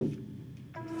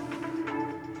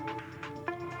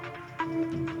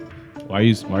Why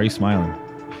are you smiling?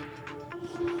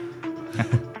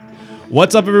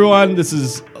 What's up, everyone? This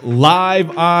is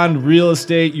Live on Real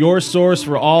Estate, your source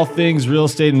for all things real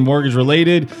estate and mortgage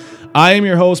related. I am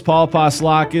your host, Paul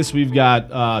Paslakis. We've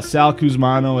got Sal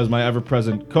Kuzmano as my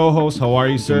ever-present co-host. How are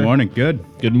you, sir? Good morning. Good.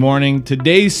 Good morning.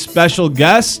 Today's special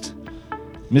guest,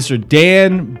 Mr.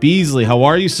 Dan Beasley. How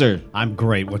are you, sir? I'm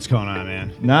great. What's going on,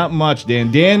 man? Not much,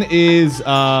 Dan. Dan is,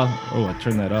 I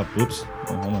turned that up. Oops.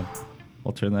 Oh, hold on.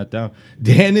 I'll turn that down.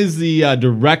 Dan is the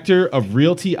director of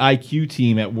Realty IQ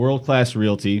team at World Class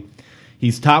Realty.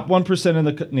 He's top 1% in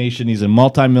the nation. He's a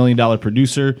multi-million-dollar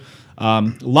producer.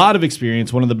 A lot of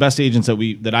experience. One of the best agents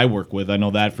that I work with. I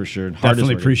know that for sure.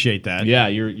 Definitely appreciate that. Yeah,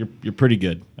 you're pretty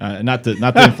good. Not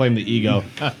to inflame the ego.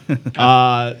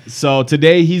 So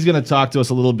today he's going to talk to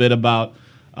us a little bit about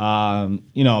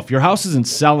if your house isn't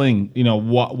selling,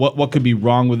 what could be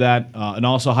wrong with that, and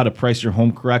also how to price your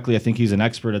home correctly. I think he's an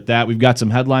expert at that. We've got some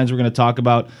headlines we're going to talk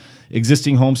about.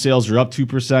 Existing home sales are up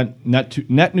 2%.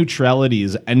 Net neutrality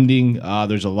is ending.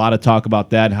 There's a lot of talk about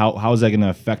that. How is that going to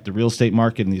affect the real estate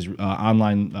market and these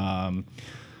online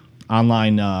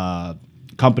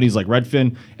companies like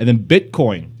Redfin, and then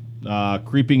Bitcoin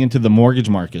creeping into the mortgage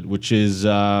market, which is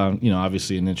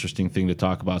obviously an interesting thing to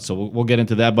talk about. So we'll get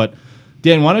into that, but.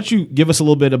 Dan, why don't you give us a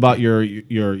little bit about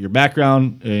your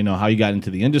background, how you got into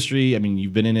the industry? I mean,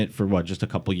 you've been in it for, just a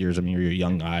couple of years? I mean, you're a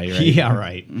young guy, right? Yeah,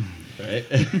 right.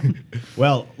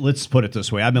 Well, let's put it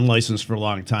this way. I've been licensed for a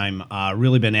long time,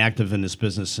 really been active in this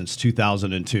business since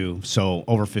 2002, so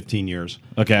over 15 years.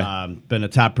 Okay. Been a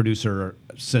top producer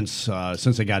since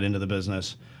I got into the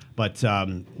business. But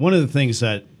one of the things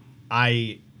that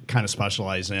I kind of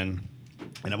specialize in,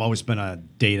 and I've always been a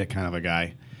data kind of a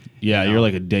guy. Yeah, you're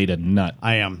like a data nut.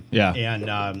 I am. Yeah.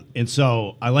 And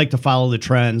so I like to follow the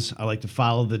trends. I like to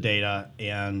follow the data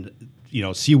and,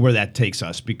 see where that takes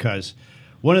us. Because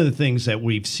one of the things that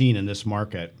we've seen in this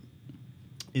market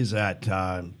is that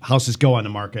houses go on the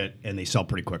market and they sell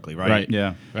pretty quickly, right? Right.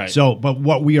 Yeah. Right. So, but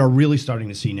what we are really starting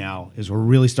to see now is we're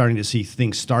really starting to see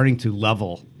things starting to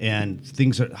level and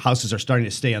houses are starting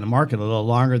to stay on the market a little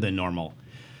longer than normal.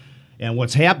 And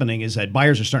what's happening is that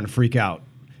buyers are starting to freak out.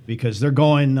 Because they're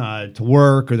going to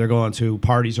work or they're going to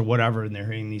parties or whatever, and they're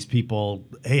hearing these people,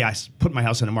 hey, I put my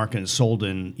house on the market and sold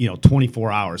in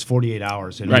 24 hours, 48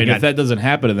 hours. And right. If that doesn't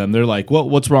happen to them, they're like, well,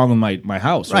 what's wrong with my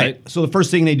house, right? So the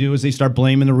first thing they do is they start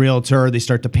blaming the realtor. They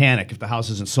start to panic if the house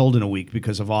isn't sold in a week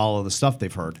because of all of the stuff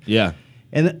they've heard. Yeah.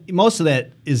 And most of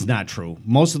that is not true.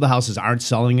 Most of the houses aren't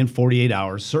selling in 48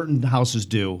 hours. Certain houses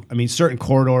do. I mean, certain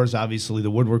corridors, obviously,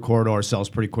 the Woodward corridor sells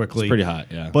pretty quickly. It's pretty hot,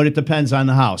 yeah. But it depends on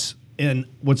the house. And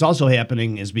what's also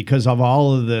happening is because of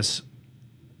all of this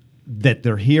that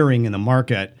they're hearing in the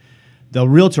market, the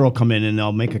realtor will come in and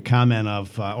they'll make a comment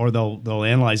of, or they'll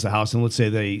analyze the house, and let's say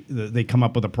they come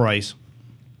up with a price.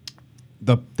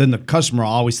 Then the customer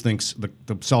always thinks,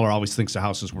 the seller always thinks the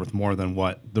house is worth more than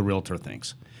what the realtor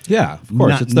thinks. Yeah, of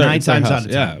course. It's their nine times house. out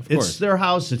of 10. Yeah, of course. It's their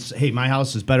house. It's, hey, my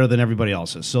house is better than everybody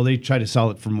else's. So they try to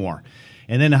sell it for more.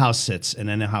 And then the house sits, and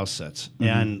then the house sits. Mm-hmm.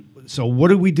 And so what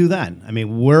do we do then? I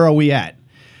mean, where are we at?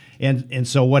 And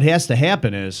so what has to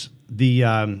happen is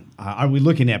are we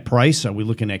looking at price? Are we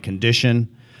looking at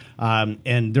condition?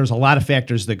 And there's a lot of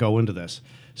factors that go into this.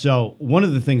 So one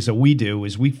of the things that we do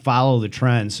is we follow the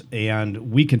trends,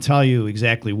 and we can tell you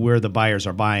exactly where the buyers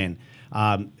are buying.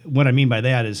 What I mean by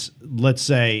that is, let's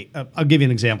say, I'll give you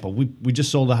an example. We just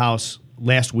sold a house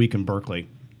last week in Berkeley.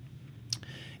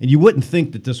 And you wouldn't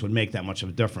think that this would make that much of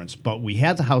a difference, but we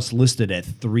had the house listed at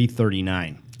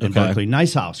 $339 in Berkeley.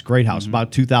 Nice house, great house,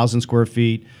 about 2,000 square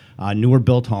feet, newer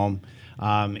built home,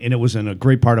 and it was in a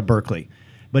great part of Berkeley.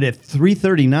 But at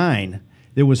 $339,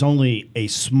 there was only a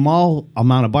small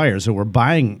amount of buyers that were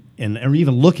buying or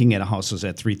even looking at houses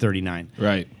at $339.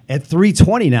 Right. At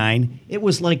 $329, it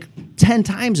was like 10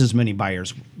 times as many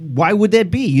buyers. Why would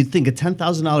that be? You'd think a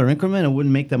 $10,000 increment, it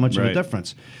wouldn't make that much of a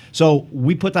difference. So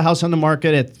we put the house on the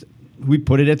market we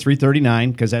put it at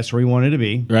 $339 because that's where we wanted to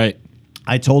be. Right.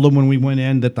 I told him when we went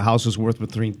in that the house was worth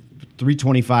between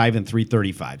 $325 and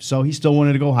 $335. So he still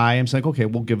wanted to go high. I'm like, okay,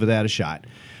 we'll give that a shot.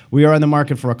 We are on the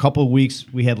market for a couple of weeks.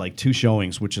 We had like 2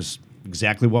 showings, which is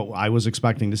exactly what I was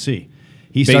expecting to see.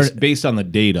 Based on the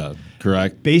data,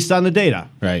 correct? Based on the data.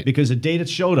 Right. Because the data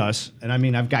showed us, and I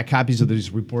mean, I've got copies of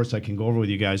these reports I can go over with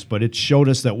you guys, but it showed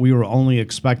us that we were only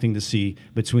expecting to see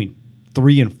between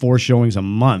 3 and 4 showings a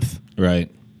month. Right.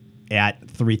 At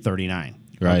 $339.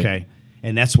 Right. Okay.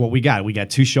 And that's what we got. We got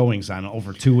 2 showings on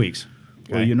over 2 weeks.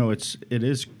 Okay? Well, it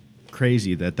is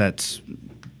crazy that's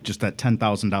just that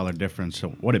 $10,000 difference, so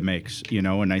what it makes,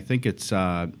 and I think it's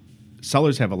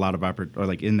sellers have a lot of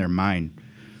in their mind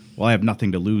well, I have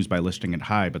nothing to lose by listing it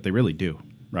high, but they really do,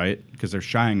 right? Because they're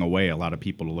shying away a lot of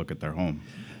people to look at their home.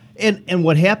 And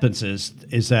what happens is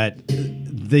that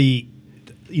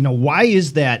why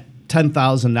is that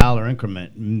 $10,000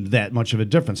 increment that much of a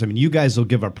difference? I mean, you guys will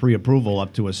give a pre-approval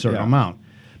up to a certain amount,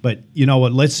 but you know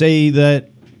what? Let's say that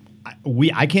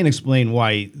I can't explain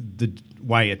why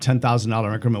a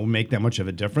 $10,000 increment would make that much of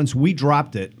a difference. We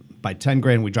dropped it by 10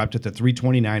 grand. We dropped it to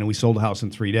 329, and we sold the house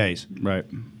in 3 days. Right.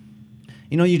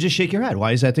 You just shake your head.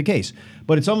 Why is that the case?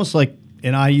 But it's almost like,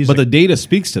 But the data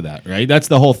speaks to that, right? That's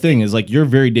the whole thing. Is like you're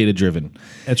very data driven.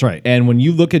 That's right. And when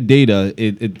you look at data,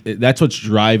 that's what's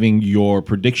driving your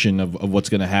prediction of what's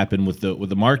going to happen with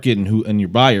the market and your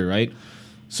buyer, right?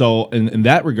 So in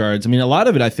that regards, I mean, a lot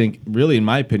of it, I think, really, in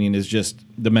my opinion, is just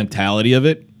the mentality of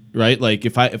it, right? Like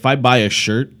if I buy a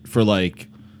shirt for like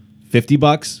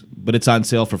 $50, but it's on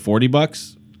sale for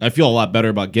 $40, I feel a lot better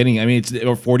about getting it. I mean, it's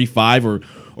or 45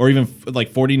 or even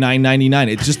like $49.99.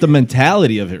 It's just the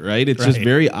mentality of it, right? It's just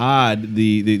very odd,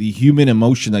 the human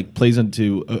emotion that plays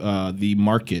into the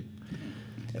market.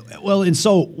 Well, and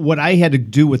so what I had to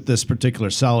do with this particular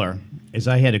seller is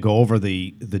I had to go over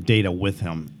the data with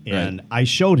him, and I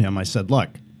showed him. I said, "Look,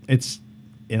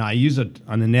 I use an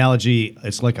analogy.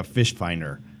 It's like a fish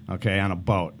finder, okay, on a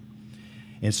boat.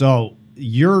 And so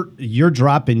you're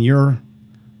dropping your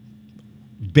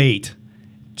bait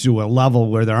to a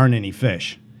level where there aren't any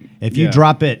fish. If you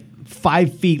drop it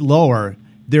 5 feet lower,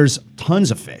 there's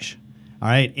tons of fish. All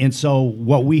right. And so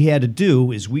what we had to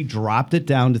do is we dropped it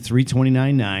down to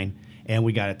 $329.9, and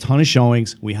we got a ton of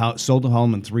showings. We sold the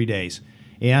home in 3 days.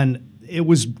 And it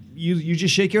was, you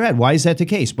just shake your head. Why is that the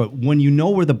case? But when you know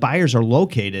where the buyers are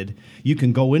located, you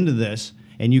can go into this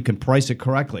and you can price it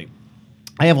correctly.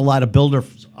 I have a lot of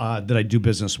builders that I do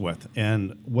business with,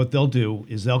 and what they'll do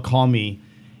is they'll call me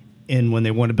in when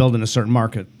they want to build in a certain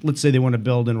market. Let's say they want to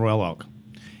build in Royal Oak.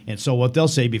 And so what they'll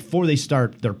say before they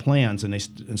start their plans, and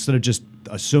instead of just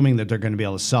assuming that they're going to be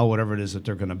able to sell whatever it is that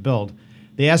they're going to build,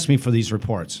 they ask me for these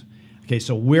reports. Okay,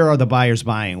 so where are the buyers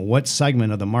buying? What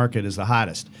segment of the market is the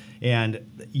hottest? And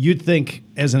you'd think,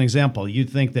 as an example,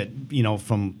 that,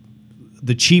 from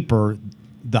the cheaper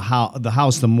the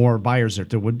house, the more buyers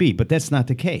there would be. But that's not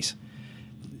the case.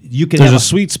 There's a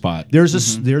sweet spot. There's a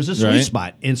sweet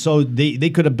spot. And so they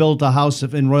could have built a house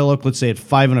in Royal Oak, let's say at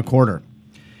 $5.25.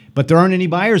 But there aren't any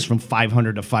buyers from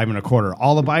 $500 to $5.25.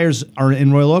 All the buyers are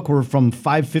in Royal Oak were from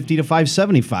 $550 to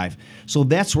 $575. So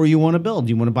that's where you want to build.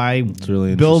 You want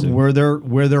to build where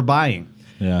they're buying.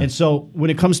 Yeah. And so when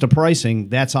it comes to pricing,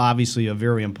 that's obviously a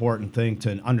very important thing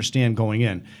to understand going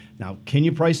in. Now, can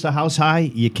you price the house high?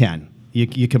 You can.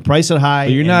 You can price it high.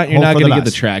 But you're not going to get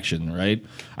the traction, right?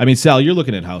 I mean, Sal, you're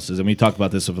looking at houses. I mean, we talked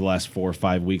about this over the last 4 or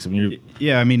 5 weeks. I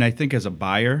mean, I think as a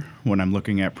buyer, when I'm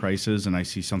looking at prices and I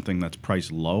see something that's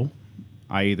priced low,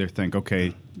 I either think,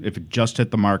 okay, if it just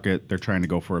hit the market, they're trying to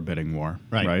go for a bidding war,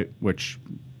 right? Which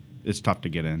is tough to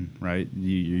get in, right?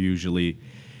 You're usually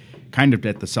kind of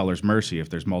at the seller's mercy if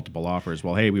there's multiple offers.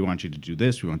 Well, hey, we want you to do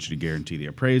this. We want you to guarantee the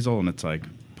appraisal. And it's like,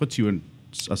 puts you in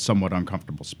a somewhat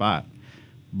uncomfortable spot.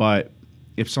 But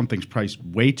if something's priced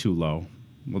way too low,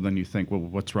 well, then you think, well,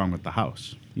 what's wrong with the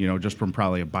house? Just from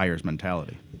probably a buyer's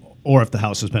mentality. Or if the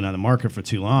house has been on the market for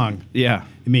too long. Yeah.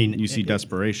 I mean, you see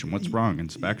desperation. What's wrong?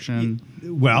 Inspection?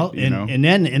 Well, and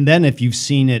then if you've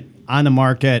seen it on the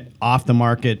market, off the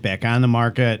market, back on the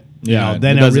market,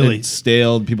 then it's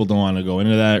stale. People don't want to go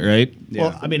into that, right? Yeah.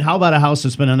 Well, I mean, how about a house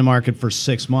that's been on the market for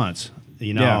 6 months?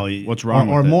 What's wrong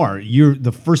with or it? more?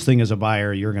 The first thing as a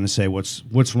buyer, you're going to say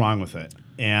what's wrong with it,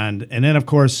 and then of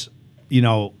course,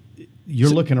 you're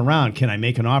looking around. Can I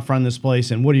make an offer on this place?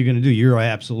 And what are you going to do? You're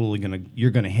absolutely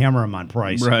going to hammer them on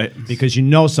price, right? Because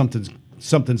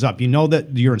something's up. You know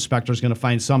that your inspector's going to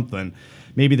find something.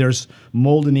 Maybe there's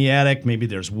mold in the attic. Maybe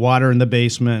there's water in the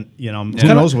basement. Who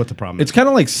knows what the problem is? It's kind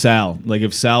of like Sal. Like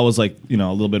if Sal was like a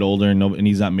little bit older and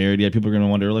he's not married yet, people are going to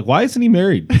wonder like, why isn't he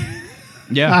married?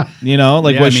 Yeah.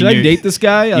 Should I date this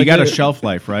guy? You got a shelf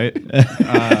life, right?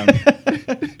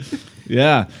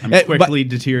 Yeah, I'm quickly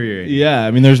deteriorating. Yeah,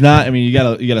 I mean, you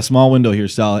got a small window here,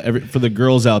 Sal. For the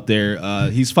girls out there,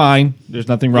 he's fine. There's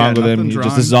nothing wrong with him.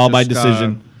 This is all by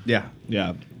decision.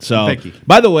 Yeah. So,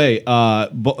 by the way,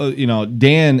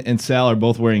 Dan and Sal are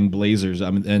both wearing blazers.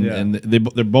 And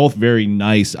they're both very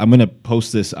nice. I'm gonna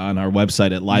post this on our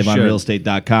website at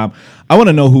liveonrealestate.com. I want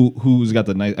to know who's got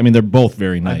the nice. I mean, they're both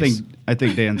very nice. I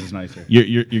think Dan's is nicer.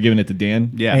 You're giving it to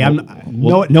Dan? Yeah. Hey,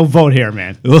 no vote here,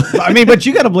 man. I mean, but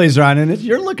you got a blazer on, and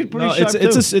you're looking pretty sharp.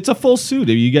 It's a full suit.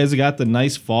 You guys got the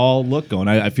nice fall look going.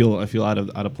 I feel out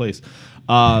of place.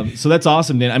 So that's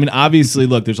awesome, Dan. I mean, obviously,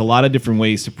 look, there's a lot of different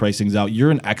ways to price things out.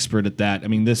 You're an expert at that. I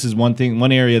mean, this is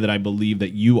one area that I believe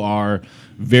that you are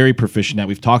very proficient at.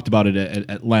 We've talked about it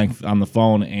at length on the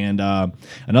phone. And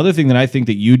another thing that I think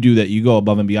that you do that you go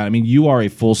above and beyond, I mean, you are a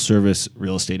full-service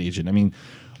real estate agent. I mean,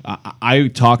 I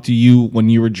talked to you when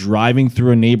you were driving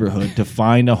through a neighborhood to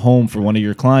find a home for one of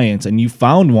your clients, and you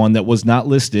found one that was not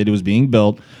listed. It was being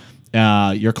built.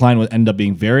 Your client would end up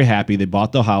being very happy. They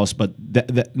bought the house, but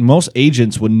most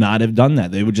agents would not have done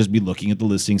that. They would just be looking at the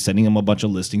listings, sending them a bunch of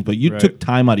listings. But you took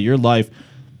time out of your life,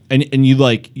 and you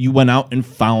went out and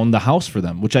found the house for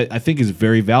them, which I think is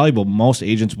very valuable. Most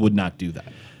agents would not do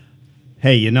that.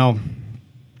 Hey, when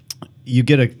you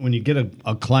get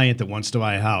a client that wants to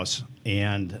buy a house,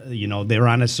 and they're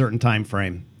on a certain time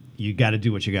frame, you got to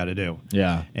do what you got to do.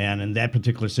 Yeah. And in that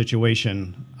particular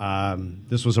situation,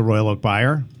 this was a Royal Oak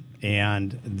buyer,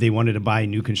 and they wanted to buy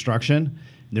new construction.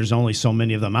 There's only so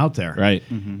many of them out there. Right.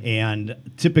 Mm-hmm. And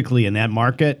typically in that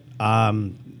market,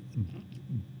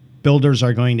 builders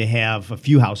are going to have a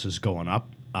few houses going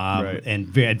up,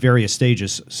 and at various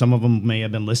stages. Some of them may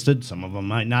have been listed, some of them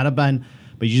might not have been.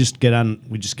 But we just get on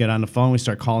the phone. We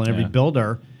start calling every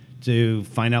builder to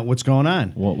find out what's going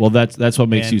on. Well, that's what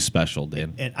makes you special,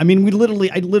 Dan. And I mean,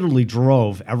 I literally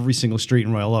drove every single street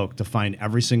in Royal Oak to find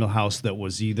every single house that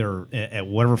was either at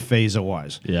whatever phase it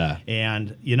was. Yeah.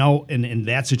 And in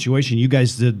that situation, you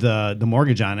guys did the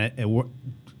mortgage on it,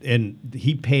 and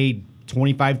he paid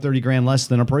 25, 30 grand less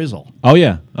than appraisal. Oh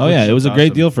yeah, it was a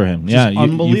great deal for him. Yeah,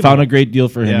 you found a great deal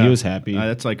for him. Yeah. He was happy.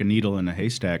 That's like a needle in a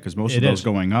haystack because most of those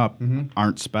going up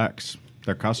aren't specs;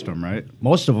 they're custom, right?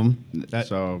 Most of them.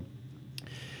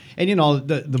 And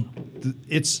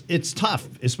it's tough,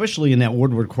 especially in that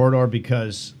Woodward corridor,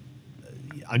 because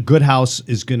a good house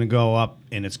is going to go up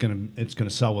and it's going to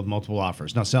sell with multiple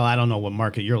offers. Now, Sal, I don't know what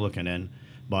market you're looking in,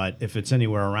 but if it's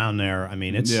anywhere around there, I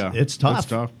mean, it's tough. It's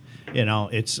tough.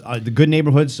 It's the good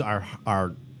neighborhoods are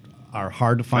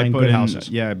hard to find good houses.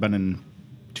 Yeah, I've been in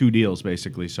 2 deals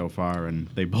basically so far, and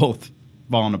they both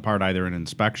fallen apart either in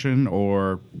inspection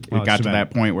or it got to that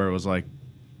point where it was like,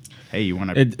 hey, you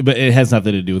want to? But it has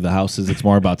nothing to do with the houses. It's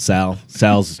more about Sal.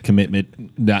 Sal's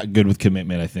commitment, not good with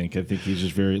commitment. I think he's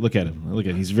just very. Look at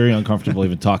him. He's very uncomfortable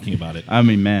even talking about it. I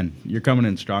mean, man, you're coming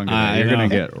in strong today. You're gonna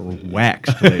get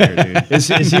waxed later, dude. Is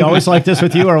he always like this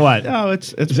with you or what? No,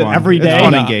 it's is it every day? It's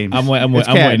fun and games. I'm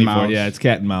waiting for it. Yeah, it's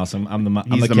cat and mouse. I'm the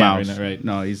cat mouse. right now, right?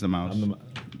 No, he's the mouse.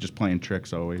 Just playing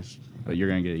tricks always. But you're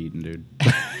gonna get eaten, dude.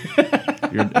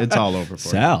 It's all over for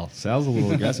you. Sal's a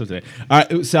little aggressive today. All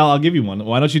right, Sal, I'll give you one.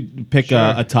 Why don't you pick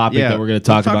a topic that we're going to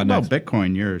talk about next?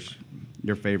 Bitcoin,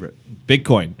 your favorite.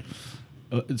 Bitcoin.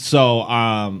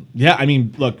 I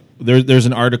mean, look, there's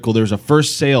an article. There's a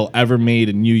first sale ever made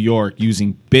in New York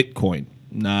using Bitcoin.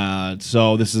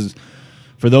 So this is,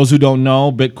 for those who don't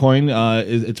know, Bitcoin,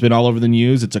 it's been all over the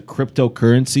news. It's a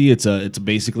cryptocurrency. It's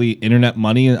basically internet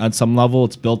money on some level.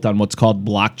 It's built on what's called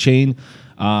blockchain.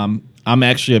 I'm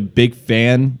actually a big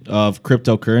fan of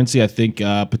cryptocurrency. I think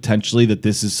potentially that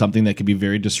this is something that could be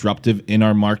very disruptive in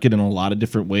our market in a lot of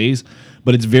different ways.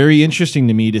 But it's very interesting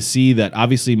to me to see that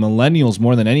obviously millennials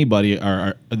more than anybody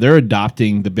they're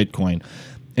adopting the Bitcoin.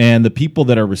 And the people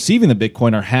that are receiving the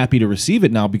Bitcoin are happy to receive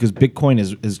it now because Bitcoin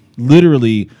is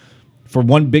literally, for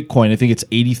one Bitcoin, I think it's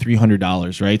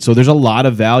 $8,300, right? So there's a lot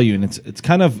of value, and it's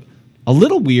kind of a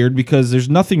little weird because there's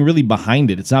nothing really behind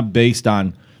it. It's not based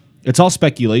on. It's all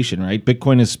speculation, right?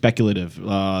 Bitcoin is speculative.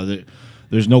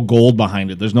 There's no gold behind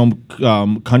it. There's no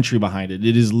country behind it.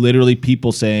 It is literally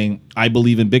people saying, I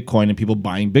believe in Bitcoin, and people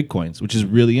buying Bitcoins, which is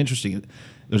really interesting.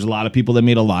 There's a lot of people that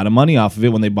made a lot of money off of it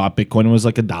when they bought Bitcoin. It was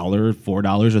like $1, $4, or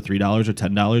 $3, or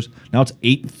 $10. Now it's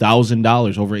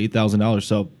 $8,000, over $8,000.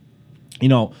 So,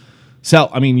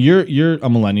 Sal, I mean, you're a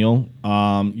millennial.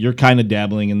 You're kind of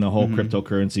dabbling in the whole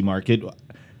cryptocurrency market.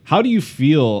 How do you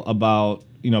feel about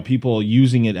people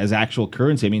using it as actual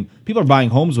currency? I mean, people are buying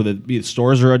homes with it.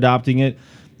 Stores are adopting it.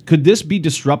 Could this be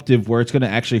disruptive where it's going to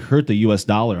actually hurt the U.S.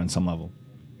 dollar on some level?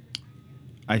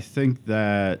 I think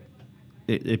that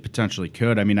it potentially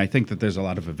could. I mean, I think that there's a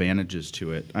lot of advantages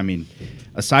to it. I mean,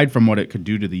 aside from what it could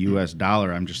do to the U.S.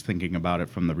 dollar, I'm just thinking about it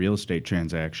from the real estate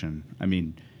transaction. I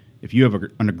mean, if you have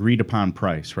an agreed upon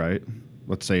price, right?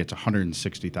 Let's say it's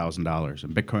 $160,000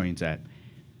 and Bitcoin's at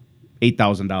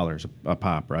 $8,000 a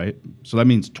pop, right? So that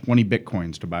means 20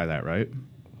 Bitcoins to buy that, right?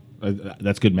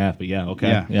 That's good math, but yeah,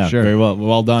 okay. Yeah, sure. Very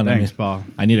well done. Thanks, Paul.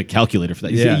 I need a calculator for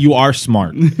that. Yeah. You are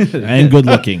smart and good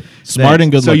looking. Smart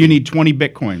and good looking. So you need 20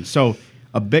 Bitcoins. So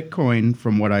a Bitcoin,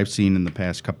 from what I've seen in the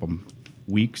past couple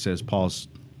weeks, as Paul's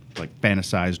like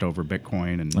fantasized over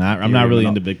Bitcoin. And I'm not really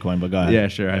into Bitcoin, but go ahead. Yeah,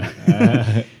 sure.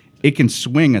 it can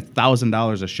swing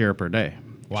 $1,000 a share per day.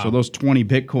 Wow. So those 20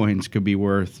 Bitcoins could be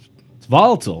worth, It's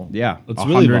volatile. yeah, It's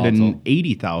really volatile.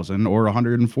 180,000 or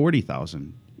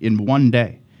 140,000 in one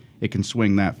day. It can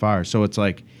swing that far. So it's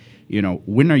like, you know,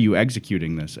 when are you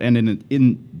executing this? And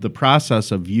in the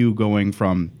process of you going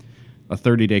from a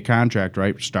 30-day contract,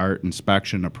 right, start,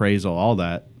 inspection, appraisal, all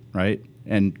that, right?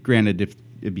 And granted, if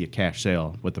it'd be a cash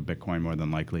sale with the Bitcoin more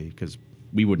than likely, because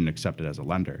we wouldn't accept it as a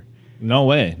lender. No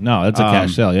way. No, that's a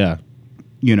cash sale. Yeah.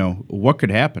 You know, what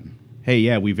could happen? Hey,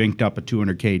 yeah, we've inked up a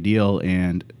 $200K deal,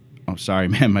 and oh, sorry,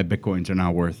 man, my Bitcoins are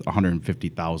now worth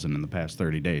 150,000 in the past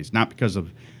 30 days. Not because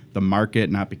of the market,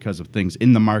 not because of things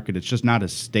in the market. It's just not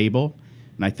as stable,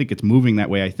 and I think it's moving that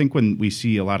way. I think when we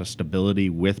see a lot of stability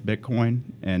with Bitcoin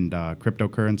and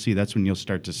cryptocurrency, that's when you'll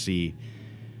start to see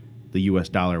the U.S.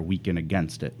 dollar weaken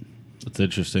against it. That's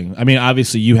interesting. I mean,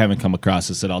 obviously, you haven't come across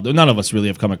this at all. None of us really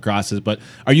have come across this, but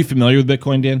are you familiar with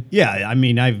Bitcoin, Dan? Yeah, I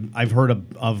mean, I've heard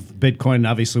of Bitcoin.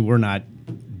 Obviously, we're not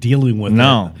dealing with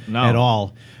No. it at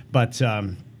all. But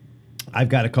I've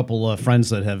got a couple of friends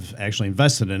that have actually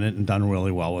invested in it and done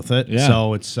really well with it. Yeah.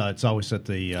 So it's always at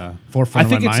the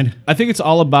forefront of my mind. I think it's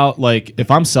all about, like, if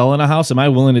I'm selling a house, am I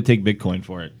willing to take Bitcoin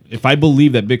for it? If I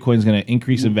believe that Bitcoin is going to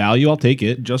increase in value, I'll take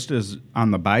it. Just as on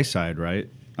the buy side, right?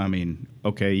 I mean,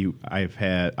 okay,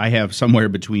 I have somewhere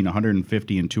between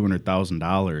 $150,000 and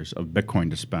 $200,000 of Bitcoin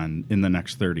to spend in the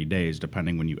next 30 days,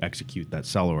 depending when you execute that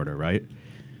sell order, right?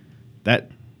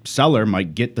 That seller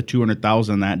might get the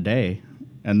 $200,000 that day,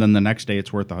 and then the next day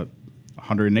it's worth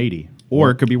 $180,000,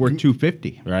 or it could be worth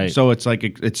 $250,000. Right. So it's like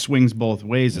it swings both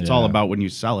ways. It's all Yeah. about when you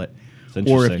sell it, It's or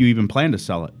interesting. if you even plan to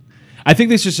sell it. I think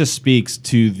this just speaks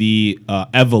to the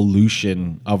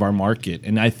evolution of our market,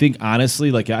 and I think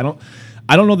honestly, like I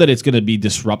don't know that it's going to be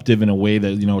disruptive in a way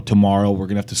that, you know, tomorrow we're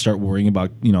going to have to start worrying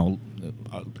about, you know,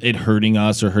 it hurting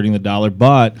us or hurting the dollar.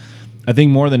 But I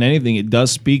think more than anything, it does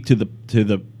speak to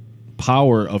the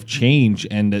power of change,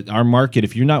 and that our market,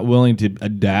 if you're not willing to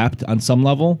adapt on some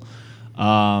level,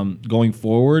 going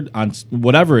forward on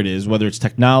whatever it is, whether it's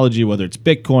technology, whether it's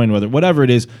Bitcoin, whatever it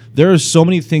is, there are so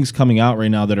many things coming out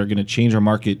right now that are going to change our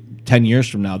market 10 years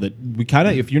from now that we kind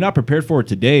of, if you're not prepared for it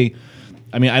today,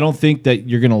 I mean, I don't think that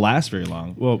you're going to last very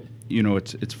long. Well, you know,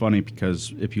 it's funny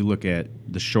because if you look at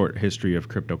the short history of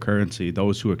cryptocurrency,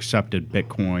 those who accepted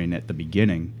Bitcoin at the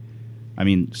beginning, I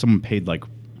mean, someone paid like,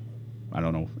 I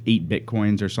don't know, 8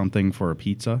 Bitcoins or something for a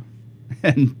pizza.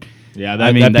 And Yeah,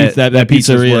 I mean, that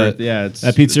pizza's pizzeria, worth- yeah,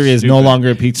 that pizzeria is no stupid. longer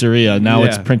a pizzeria. Now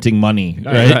it's Yeah. printing money,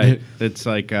 right? It's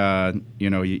like, you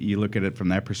know, you look at it from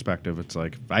that perspective. It's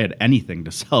like if I had anything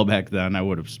to sell back then, I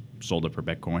would have sold it for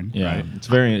Bitcoin. Yeah, Right? it's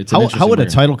an How interesting would a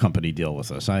market. title company deal with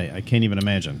this? I can't even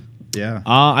imagine. Yeah.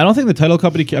 I don't think the title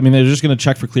company. I mean, they're just going to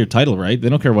check for clear title, right? They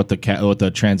don't care what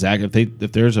the transaction.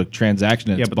 If there's a transaction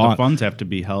that's Yeah, but bought. the funds have to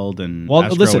be held and Well,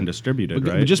 escrow listen, and distributed,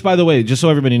 but right? just by the way, just so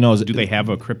everybody knows, Do they have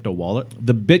a crypto wallet?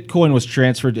 the Bitcoin was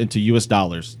transferred into U.S.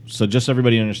 dollars. So just so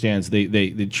everybody understands, they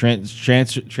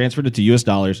transferred it to U.S.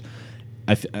 dollars.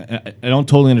 I don't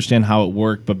totally understand how it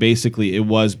worked, but basically it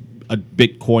was a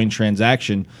Bitcoin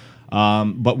transaction.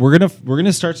 But we're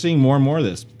gonna start seeing more and more of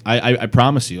this. I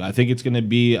promise you. I think it's gonna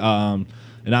be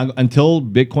until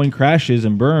Bitcoin crashes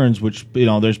and burns, which, you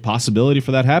know, there's possibility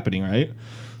for that happening, right?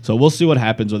 So we'll see what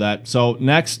happens with that. So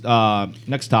next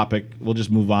topic, we'll just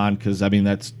move on because I mean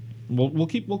we'll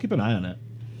keep an eye on it.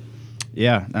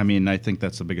 Yeah, I mean, I think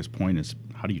that's the biggest point is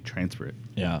how do you transfer it?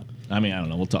 Yeah, I mean, I don't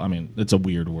know. We'll talk. I mean, it's a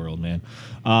weird world, man.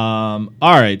 All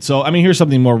right, so I mean, here's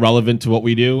something more relevant to what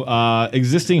we do.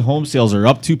 Existing home sales are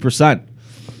up 2%.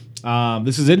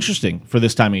 This is interesting for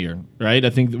this time of year, right? I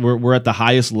think we're at the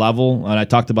highest level, and I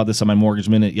talked about this on my Mortgage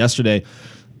Minute yesterday.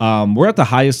 We're at the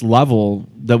highest level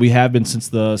that we have been since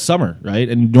the summer, right?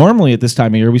 And normally at this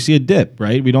time of year, we see a dip,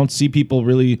 right? We don't see people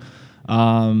really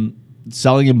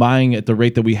selling and buying at the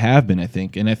rate that we have been, I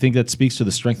think. And I think that speaks to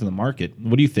the strength of the market.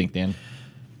 What do you think, Dan?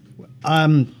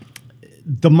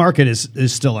 The market is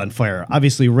still on fire.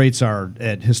 Obviously, rates are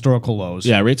at historical lows.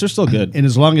 Yeah, rates are still good. And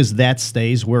as long as that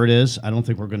stays where it is, I don't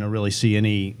think we're going to really see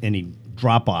any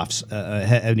drop-offs,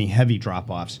 any heavy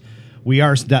drop-offs. We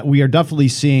are definitely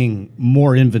seeing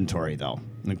more inventory, though.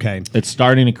 Okay, It's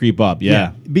starting to creep up,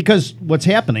 yeah. because what's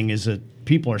happening is that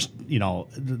people are, you know,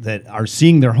 that are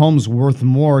seeing their homes worth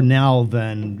more now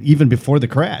than even before the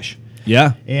crash.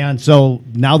 Yeah. And so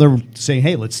now they're saying,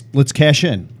 "Hey, let's cash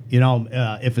in." You know,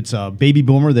 if it's a baby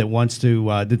boomer that wants to,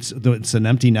 it's an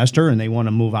empty nester and they want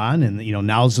to move on, and you know,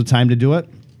 now's the time to do it.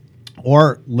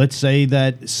 Or let's say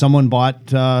that someone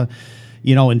bought,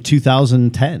 in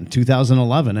 2010,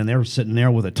 2011, and they were sitting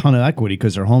there with a ton of equity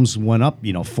because their homes went up,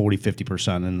 40,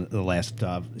 50% in the last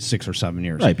 6 or 7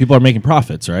 years. Right. People are making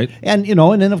profits, right? And,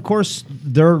 and then, of course,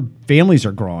 their families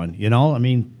are growing, I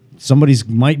mean, somebody's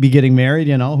might be getting married,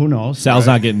 who knows? Sal's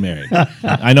not getting married.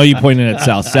 I know you pointed at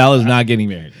Sal. Sal is not getting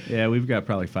married. Yeah, we've got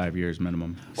probably 5 years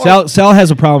minimum. Sal has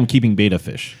a problem keeping beta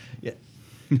fish.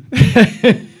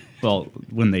 Well,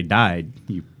 when they died,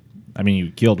 you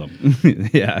killed them.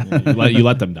 yeah. You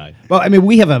let them die. Well, I mean,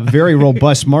 we have a very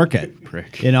robust market.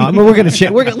 Prick. I mean, we're going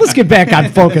to let's get back on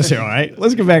focus here, all right?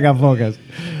 Let's get back on focus.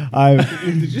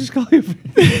 Did you just call you?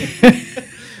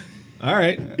 All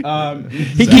right.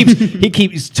 He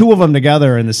keeps two of them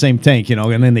together in the same tank,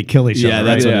 and then they kill each other. Yeah,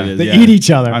 that's right? what it is. They Yeah. eat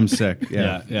each other. I'm sick.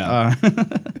 Yeah. Yeah.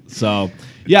 So,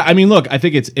 yeah, I mean, look, I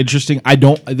think it's interesting.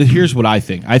 Here's what I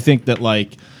think. I think that,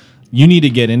 you need to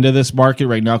get into this market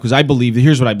right now because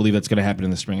here's what I believe that's going to happen in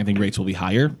the spring. I think rates will be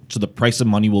higher, so the price of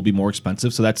money will be more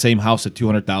expensive. So that same house at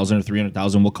 $200,000 or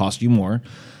 $300,000 will cost you more.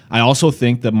 I also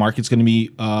think the market's going to be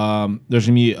there's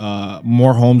going to be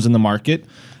more homes in the market,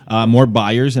 more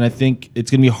buyers, and I think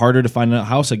it's going to be harder to find a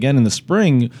house again in the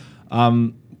spring.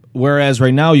 Whereas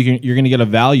right now you're going to get a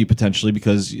value potentially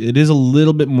because it is a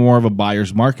little bit more of a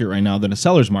buyer's market right now than a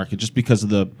seller's market just because of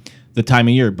the time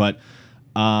of year, but.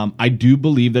 I do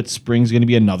believe that spring's going to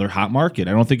be another hot market.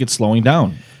 I don't think it's slowing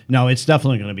down. No, it's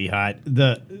definitely going to be hot.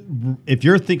 If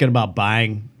you're thinking about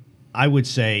buying, I would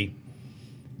say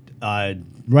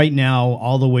right now,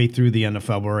 all the way through the end of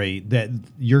February, that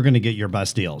you're going to get your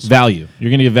best deals. Value. You're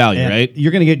going to get value, right?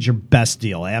 You're going to get your best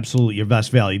deal, absolutely your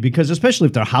best value. Because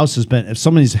especially if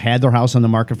somebody's had their house on the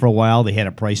market for a while, they had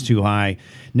a price too high.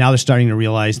 Now they're starting to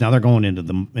realize. Now they're going into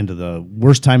the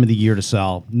worst time of the year to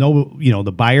sell. No,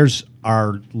 the buyers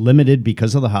are limited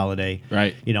because of the holiday.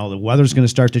 Right. The weather's going to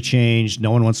start to change.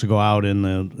 No one wants to go out in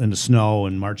the snow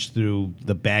and march through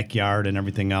the backyard and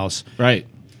everything else. Right.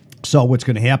 So what's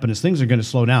going to happen is things are going to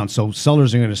slow down. So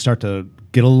sellers are going to start to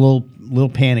get a little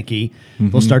panicky. Mm-hmm.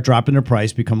 They'll start dropping their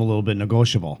price, become a little bit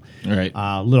negotiable. Right.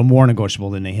 A little more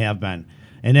negotiable than they have been.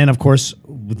 And then, of course,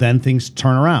 then things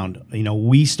turn around.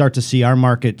 We start to see our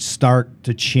market start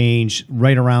to change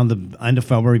right around the end of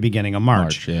February, beginning of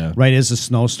March. Yeah. Right as the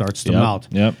snow starts to melt.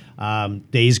 Yep.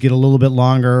 Days get a little bit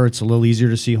longer. It's a little easier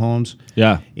to see homes.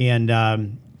 Yeah.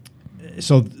 And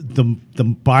so the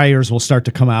buyers will start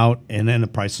to come out, and then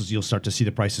you'll start to see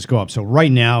the prices go up. So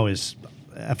right now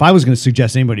if I was going to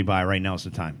suggest anybody buy, right now is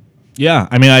the time. Yeah,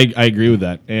 I agree with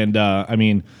that. And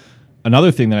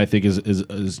another thing that I think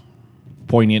is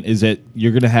poignant is that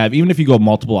you're going to have, even if you go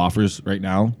multiple offers right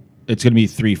now, it's going to be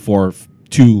 3, 4,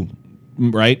 2,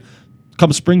 right?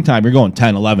 Come springtime, you're going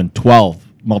 10, 11, 12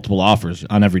 multiple offers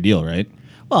on every deal, right?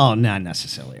 Well, not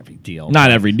necessarily every deal. Not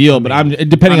every deal, but I'm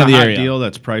depending on the hot area. Deal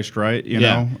that's priced right,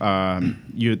 Yeah.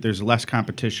 There's less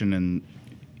competition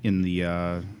in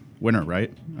the winter,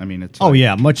 right? I mean, it's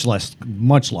yeah, much less.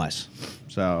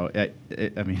 So I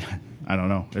don't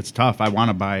know. It's tough. I want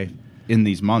to buy in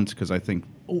these months because I think,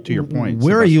 to your point, it's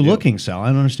where the are best you deal. looking, Sal? I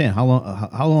don't understand.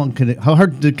 How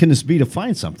hard can this be to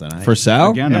find something? For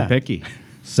Sal? Again, Yeah. I'm picky.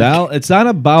 Sal, it's not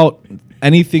about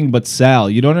anything but Sal.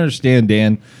 You don't understand,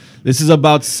 Dan. This is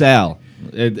about Sal.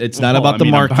 It's not about the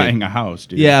market. I'm buying a house,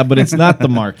 dude. Yeah, but it's not the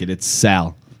market. It's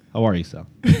Sal. How are you, Sal?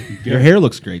 Your hair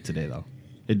looks great today, though.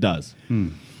 It does.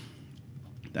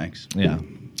 Thanks. Yeah.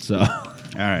 So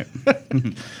All right.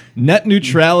 net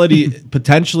neutrality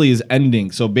potentially is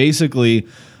ending. So basically,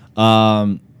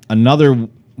 another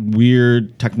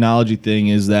weird technology thing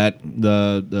is that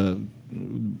the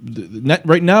net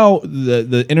right now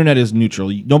the internet is neutral.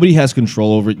 Nobody has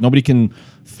control over it. Nobody can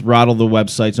throttle the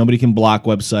websites. Nobody can block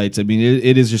websites. I mean,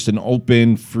 it is just an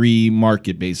open, free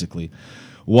market basically.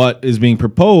 What is being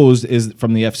proposed is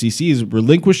from the FCC is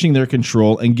relinquishing their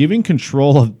control and giving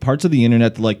control of parts of the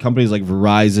internet to companies like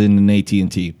Verizon and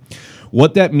AT&T.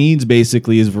 What that means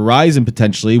basically is Verizon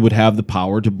potentially would have the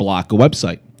power to block a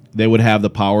website. They would have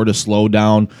the power to slow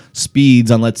down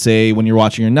speeds on, let's say, when you're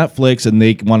watching your Netflix and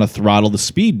they want to throttle the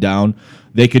speed down,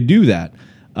 they could do that.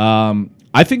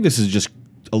 I think this is just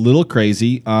a little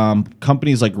crazy.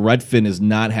 Companies like Redfin is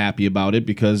not happy about it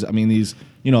because, these,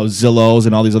 Zillows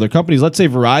and all these other companies, let's say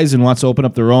Verizon wants to open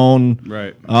up their own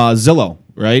Zillow,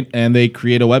 right? And they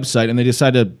create a website and they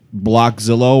decide to block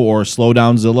Zillow or slow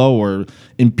down Zillow or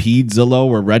impede Zillow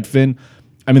or Redfin.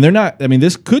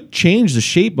 This could change the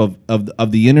shape of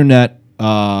the internet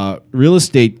real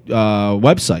estate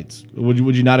websites.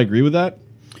 Would you not agree with that?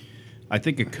 I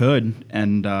think it could,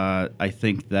 and I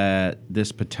think that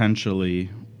this potentially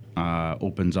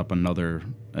opens up another.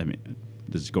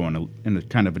 this is going in a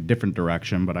kind of a different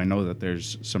direction, but I know that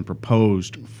there's some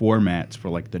proposed formats for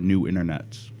like the new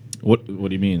internets. What do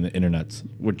you mean, the internets?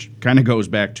 Which kind of goes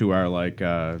back to our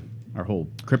our whole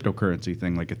cryptocurrency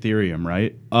thing, like Ethereum,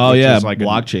 right? Oh, Which yeah, is like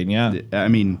blockchain, yeah. I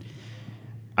mean,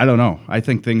 I don't know. I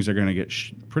think things are going to get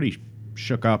pretty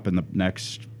shook up in the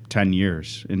next 10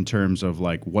 years in terms of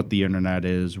like what the internet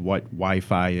is, what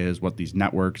Wi-Fi is, what these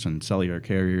networks and cellular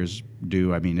carriers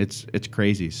do. I mean, it's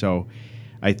crazy. So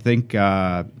I think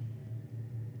we're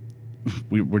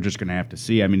just going to have to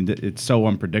see. I mean, it's so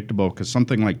unpredictable because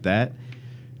something like that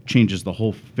changes the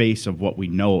whole face of what we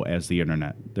know as the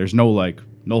internet. There's no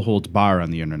holds bar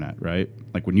on the internet, right?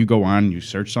 Like when you go on, you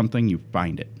search something, you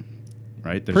find it,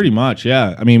 right? Pretty much,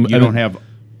 yeah. I mean, you don't have,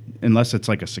 unless it's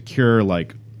like a secure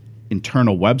like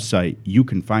internal website, you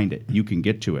can find it, you can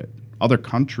get to it. Other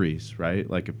countries, right?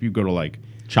 Like if you go to like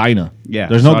China, yeah,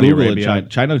 there's no Saudi Google Arabia, in China.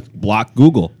 China blocked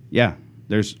Google. Yeah,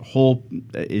 there's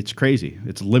it's crazy.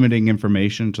 It's limiting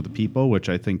information to the people, which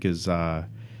I think is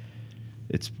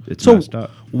it's So messed up.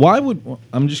 why would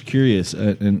I'm just curious,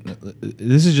 and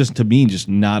this is just to me just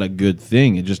not a good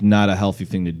thing. It's just not a healthy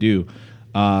thing to do.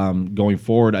 Going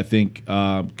forward, I think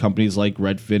companies like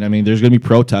Redfin. I mean, there's going to be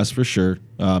protests for sure.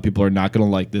 People are not going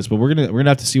to like this, but we're gonna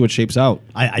have to see what shapes out.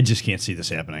 I just can't see this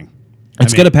happening.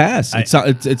 It's going to pass. It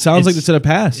sounds like it's going to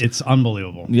pass. It's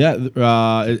unbelievable. Yeah,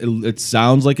 it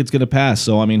sounds like it's going to pass.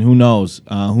 So I mean, who knows?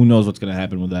 Who knows what's going to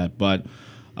happen with that? But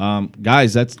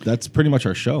guys, that's pretty much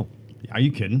our show. Are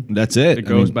you kidding? That's it. It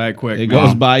goes by quick. It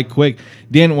goes by quick.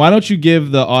 Dan, why don't you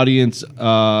give the audience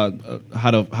how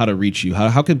to reach you?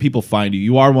 How can people find you?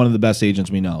 You are one of the best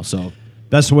agents we know. So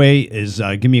Best way is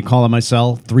give me a call on my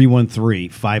cell,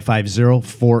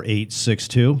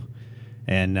 313-550-4862,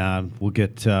 and we'll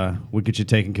get you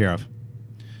taken care of.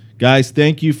 guys,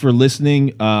 thank you for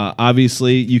listening.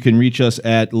 Obviously, you can reach us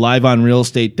at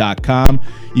liveonrealestate.com.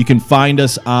 You can find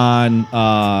us on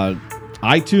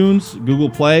iTunes,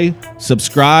 Google Play.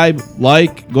 Subscribe,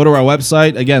 like, go to our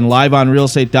website. Again,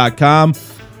 liveonrealestate.com.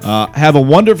 Have a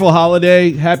wonderful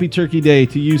holiday. Happy Turkey Day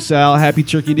to you, Sal. Happy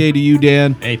Turkey Day to you,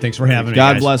 Dan. Hey, thanks for having me,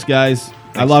 God guys. bless, guys.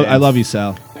 Thanks, I Dan. love you,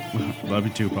 Sal. Love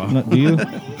you too, Paul. No, do you?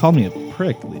 Call me a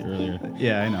prick earlier.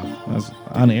 Yeah, I know. I was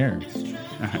on air.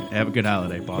 Have a good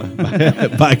holiday, Paul.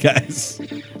 Bye, guys.